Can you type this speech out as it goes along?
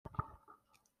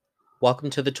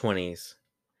Welcome to the 20's,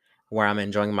 where I'm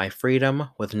enjoying my freedom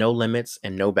with no limits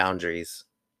and no boundaries.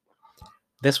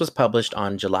 This was published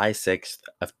on July 6th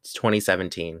of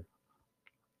 2017.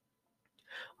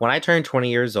 When I turned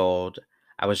 20 years old,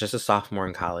 I was just a sophomore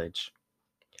in college.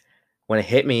 When it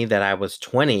hit me that I was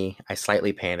 20, I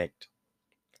slightly panicked.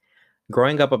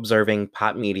 Growing up observing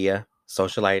pop media,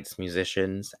 socialites,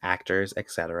 musicians, actors,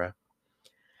 etc.,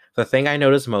 the thing I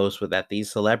noticed most was that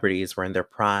these celebrities were in their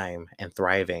prime and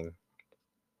thriving.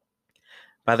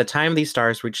 By the time these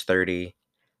stars reached 30,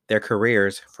 their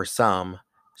careers, for some,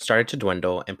 started to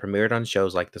dwindle and premiered on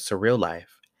shows like The Surreal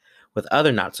Life with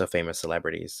other not so famous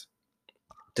celebrities.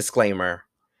 Disclaimer: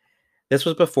 this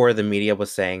was before the media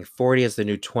was saying 40 is the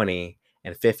new 20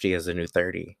 and 50 is the new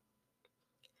 30.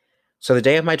 So the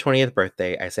day of my 20th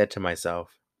birthday, I said to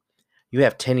myself, you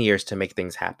have 10 years to make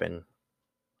things happen.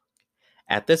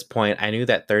 At this point, I knew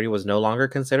that 30 was no longer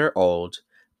considered old,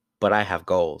 but I have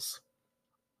goals.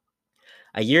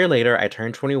 A year later, I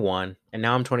turned 21, and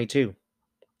now I'm 22.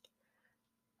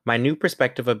 My new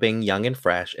perspective of being young and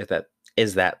fresh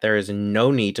is that there is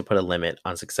no need to put a limit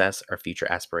on success or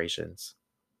future aspirations.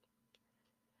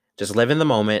 Just live in the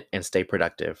moment and stay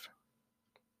productive.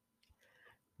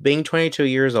 Being 22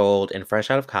 years old and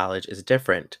fresh out of college is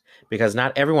different because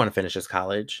not everyone finishes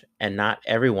college and not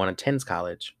everyone attends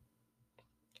college.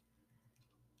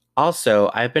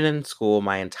 Also, I've been in school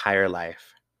my entire life.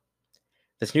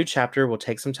 This new chapter will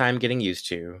take some time getting used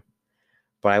to,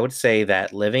 but I would say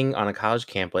that living on a college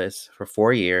campus for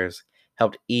 4 years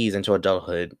helped ease into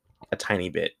adulthood a tiny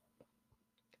bit.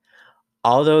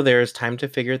 Although there is time to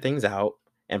figure things out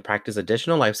and practice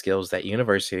additional life skills that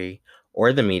university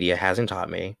or the media hasn't taught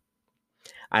me,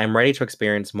 I am ready to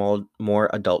experience more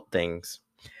adult things.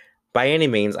 By any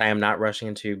means, I am not rushing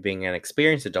into being an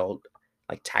experienced adult,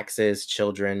 like taxes,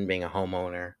 children, being a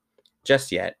homeowner,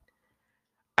 just yet.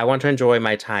 I want to enjoy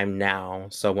my time now,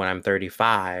 so when I'm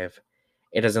 35,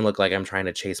 it doesn't look like I'm trying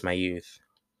to chase my youth.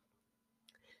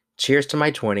 Cheers to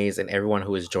my 20's and everyone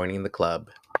who is joining the club.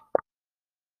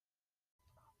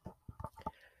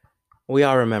 We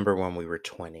all remember when we were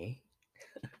 20.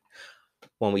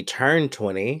 When we turned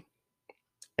 20,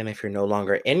 and if you're no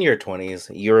longer in your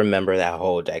 20's, you remember that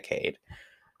whole decade.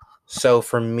 So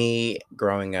for me,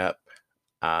 growing up,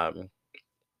 um,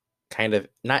 kind of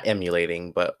not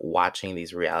emulating, but watching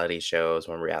these reality shows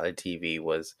when reality TV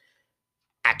was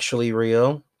actually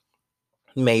real,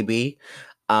 maybe,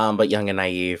 but young and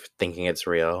naive, thinking it's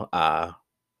real.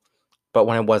 But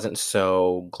when it wasn't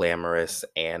so glamorous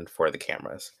and for the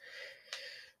cameras.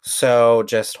 So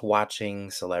just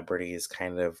watching celebrities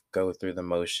kind of go through the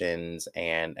motions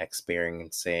and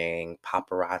experiencing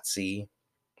paparazzi,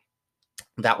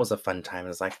 that was a fun time.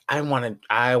 It's like I want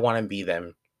to be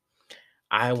them.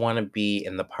 I want to be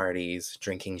in the parties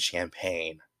drinking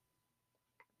champagne.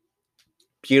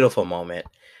 Beautiful moment.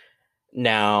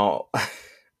 Now,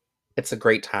 it's a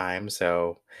great time,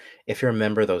 so if you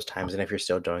remember those times and if you're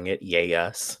still doing it, yay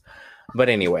us. But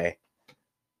anyway,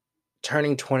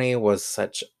 turning 20 was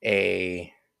such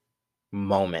a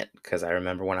moment because I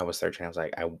remember when I was 13, I was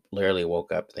like, I literally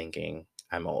woke up thinking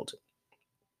I'm old.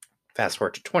 Fast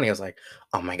forward to 20, I was like,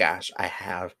 oh my gosh, I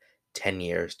have 10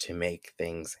 years to make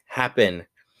things happen.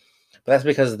 But that's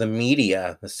because the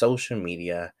media, the social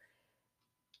media,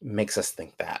 makes us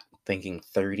think that. Thinking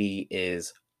 30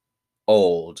 is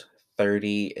old.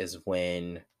 30 is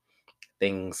when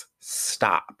things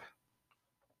stop.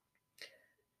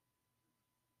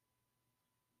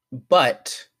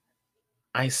 But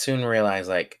I soon realized,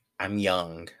 like, I'm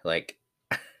young. Like,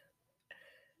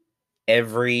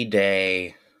 every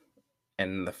day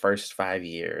in the first 5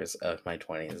 years of my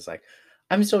 20's is like,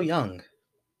 I'm still young.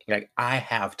 Like, I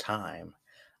have time.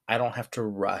 I don't have to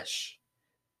rush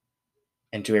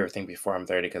and do everything before I'm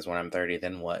 30 because when I'm 30,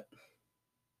 then what?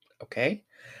 Okay.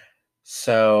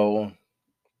 So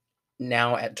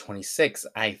now at 26,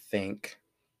 I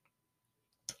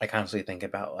constantly think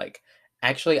about like,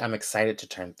 actually, I'm excited to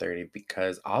turn 30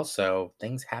 because also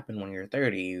things happen when you're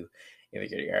 30. You get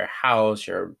your house,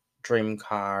 your dream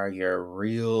car, your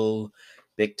real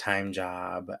big time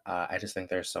job. I just think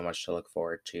there's so much to look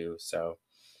forward to. So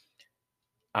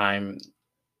I'm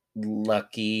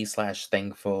lucky slash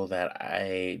thankful that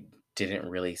I didn't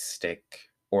really stick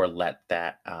or let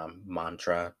that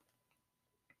mantra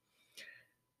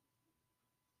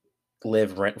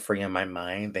live rent free in my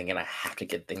mind, thinking I have to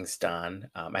get things done.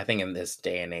 I think in this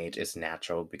day and age, it's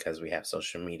natural because we have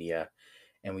social media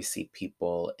and we see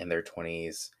people in their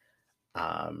 20's.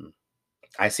 Um,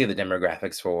 I see the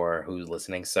demographics for who's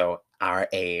listening. So, our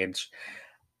age,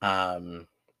 um,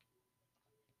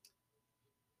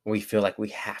 we feel like we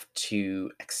have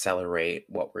to accelerate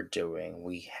what we're doing.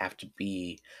 We have to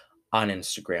be on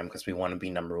Instagram because we want to be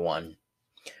number one.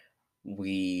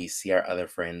 We see our other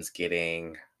friends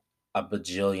getting a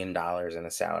bajillion dollars in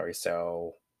a salary.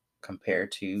 So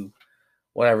compared to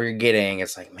whatever you're getting,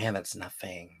 it's like, man, that's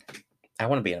nothing. I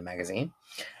want to be in a magazine.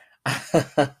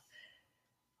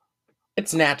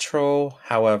 It's natural.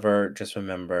 However, just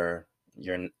remember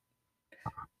you're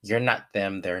not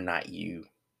them, they're not you.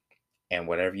 And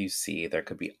whatever you see, there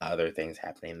could be other things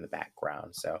happening in the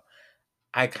background. So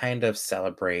I kind of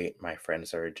celebrate my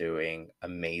friends that are doing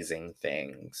amazing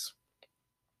things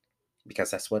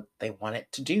because that's what they want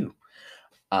it to do.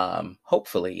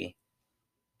 Hopefully,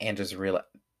 and just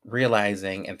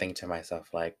realizing and thinking to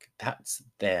myself, like, that's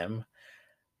them.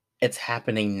 It's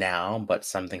happening now, but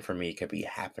something for me could be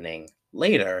happening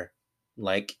later,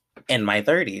 like in my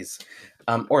 30s,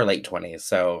 or late 20s.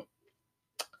 So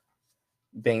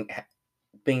being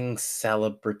being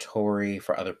celebratory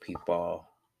for other people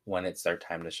when it's their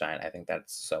time to shine, I think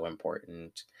that's so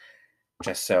important.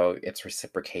 Just so it's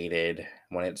reciprocated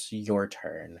when it's your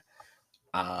turn.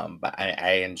 But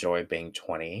I enjoy being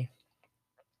 20,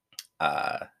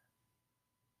 uh,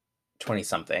 20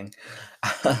 something.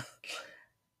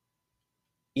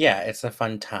 Yeah, it's a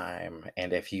fun time.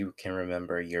 And if you can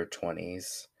remember your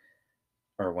 20s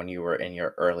or when you were in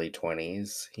your early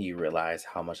 20s, you realize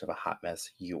how much of a hot mess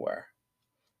you were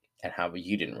and how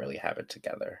you didn't really have it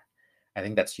together. I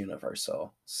think that's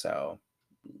universal. So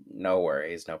no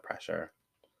worries, no pressure.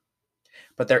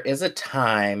 But there is a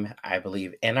time, I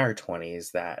believe, in our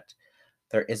 20s that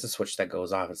there is a switch that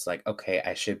goes off. It's like, okay,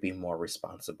 I should be more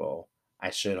responsible. I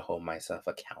should hold myself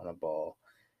accountable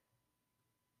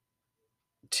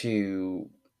to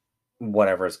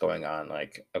whatever is going on.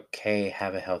 Like, okay,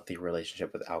 have a healthy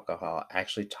relationship with alcohol.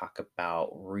 Actually talk about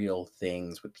real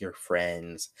things with your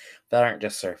friends that aren't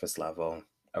just surface level.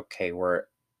 Okay, we're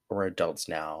adults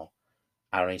now.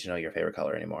 I don't need to know your favorite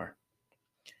color anymore.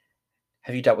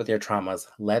 Have you dealt with your traumas?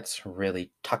 Let's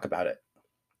really talk about it.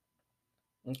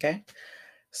 Okay?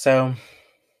 So,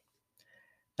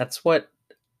 that's what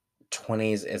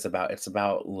 20s is about. It's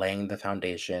about laying the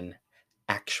foundation,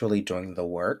 actually doing the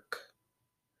work.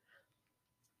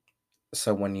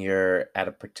 So when you're at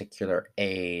a particular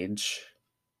age,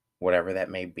 whatever that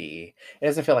may be, it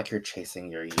doesn't feel like you're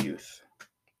chasing your youth.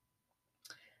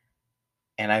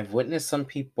 And I've witnessed some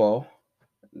people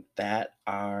that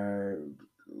are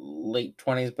late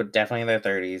 20s, but definitely in their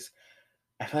 30s.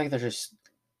 I feel like they're just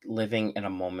living in a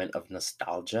moment of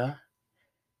nostalgia.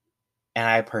 And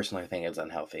I personally think it's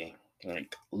unhealthy.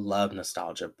 Like, love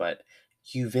nostalgia, but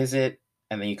you visit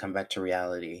and then you come back to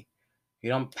reality. You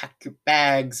don't pack your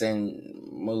bags and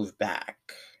move back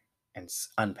and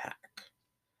unpack.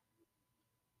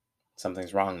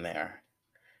 Something's wrong there.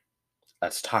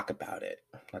 Let's talk about it.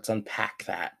 Let's unpack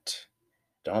that.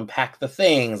 Don't unpack the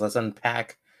things. Let's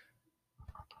unpack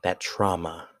that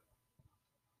trauma.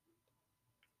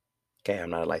 Okay, I'm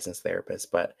not a licensed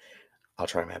therapist, but I'll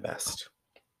try my best.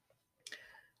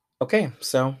 Okay,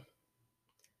 so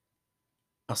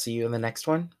I'll see you in the next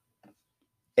one.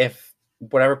 If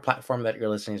whatever platform that you're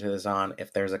listening to this on,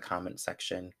 if there's a comment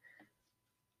section,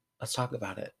 let's talk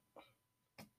about it.